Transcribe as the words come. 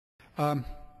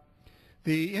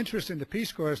The interest in the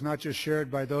Peace Corps is not just shared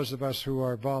by those of us who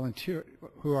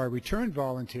are returned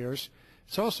volunteers.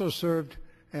 It's also served,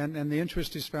 and the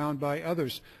interest is found by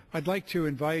others. I'd like to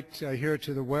invite here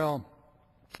to the well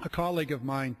a colleague of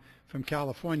mine from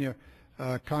California,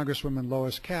 Congresswoman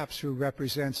Lois Capps, who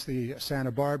represents the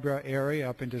Santa Barbara area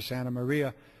up into Santa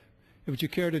Maria. Would you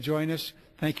care to join us?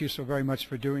 Thank you so very much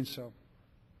for doing so.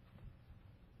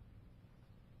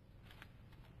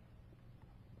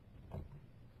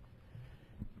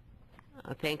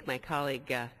 I'll thank my colleague,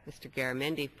 Mr.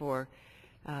 Garamendi, for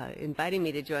inviting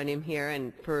me to join him here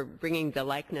and for bringing the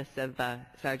likeness of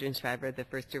Sergeant Shriver, the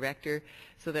first director,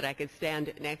 so that I could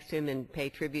stand next to him and pay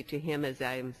tribute to him as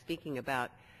I'm speaking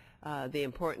about the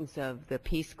importance of the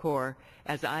Peace Corps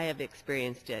as I have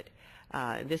experienced it.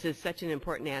 This is such an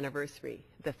important anniversary,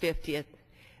 the 50th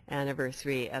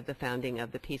anniversary of the founding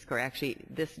of the Peace Corps. Actually,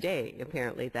 this day,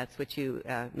 apparently, that's what you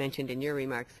mentioned in your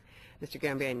remarks, Mr.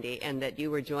 Garamendi, and that you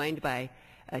were joined by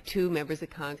two members of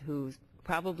Congress who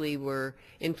probably were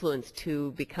influenced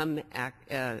to become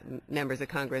members of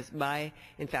Congress by,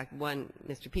 in fact, one,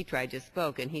 Mr. Petri just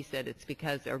spoke, and he said it's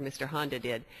because, or Mr. Honda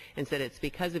did, and said it's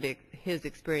because of his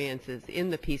experiences in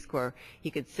the Peace Corps, he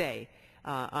could say,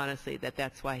 honestly, that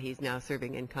that's why he's now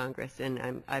serving in Congress.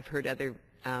 And I've heard other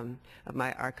of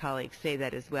our colleagues say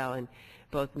that as well, and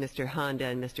both Mr. Honda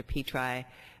and Mr. Petri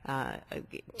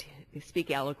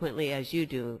speak eloquently, as you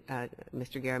do,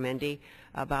 Mr. Garamendi,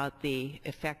 about the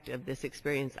effect of this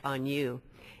experience on you.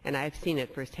 And I've seen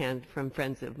it firsthand from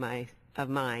friends of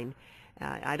mine.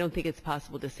 I don't think it's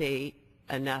possible to say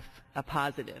enough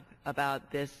positive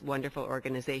about this wonderful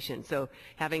organization. So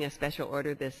having a special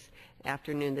order this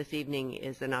afternoon, this evening,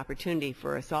 is an opportunity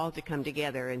for us all to come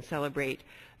together and celebrate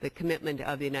the commitment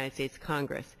of the United States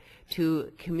Congress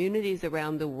to communities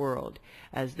around the world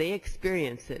as they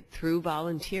experience it through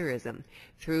volunteerism,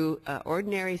 through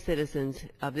ordinary citizens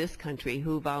of this country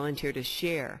who volunteer to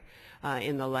share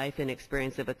in the life and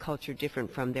experience of a culture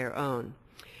different from their own.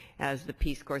 As the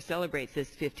Peace Corps celebrates this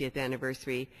 50th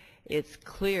anniversary, it's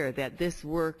clear that this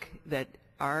work that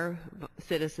our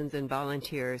citizens and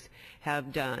volunteers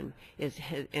have done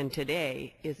and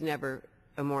today is never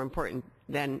more important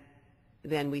than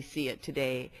we see it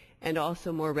today, and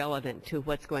also more relevant to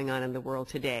what's going on in the world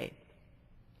today.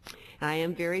 I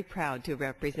am very proud to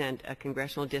represent a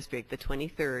congressional district, the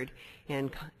 23rd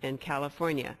in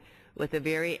California, with a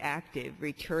very active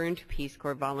returned Peace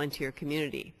Corps volunteer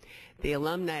community. The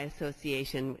Alumni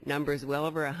Association numbers well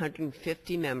over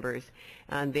 150 members,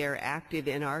 and they're active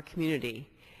in our community.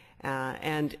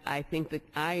 And I think that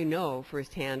I know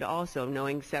firsthand also,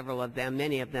 knowing several of them,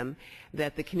 many of them,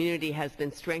 that the community has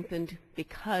been strengthened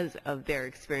because of their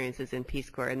experiences in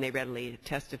Peace Corps, and they readily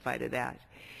testify to that.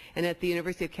 And at the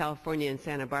University of California in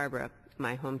Santa Barbara,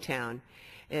 my hometown,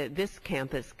 this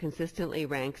campus consistently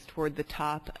ranks toward the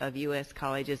top of U.S.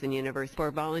 colleges and universities for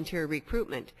volunteer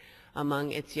recruitment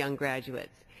among its young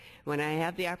graduates. When I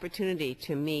have the opportunity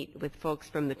to meet with folks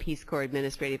from the Peace Corps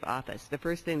Administrative Office, the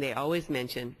first thing they always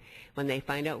mention when they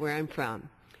find out where I'm from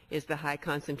is the high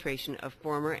concentration of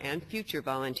former and future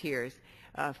volunteers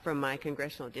from my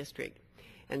congressional district.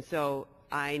 And so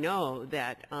I know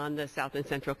that on the south and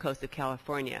central coast of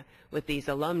California, with these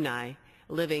alumni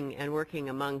living and working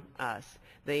among us,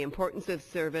 the importance of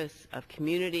service, of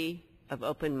community, of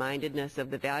open-mindedness,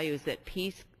 of the values that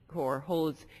Peace Corps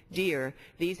holds dear,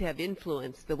 these have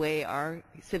influenced the way our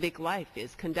civic life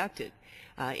is conducted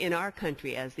in our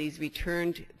country as these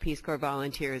returned Peace Corps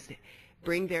volunteers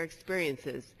bring their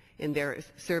experiences in their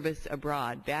service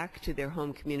abroad back to their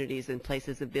home communities and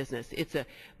places of business. It's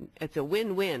a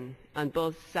win-win on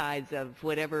both sides of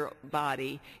whatever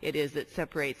body it is that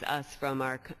separates us from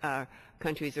our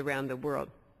countries around the world.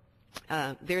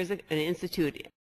 There's an institute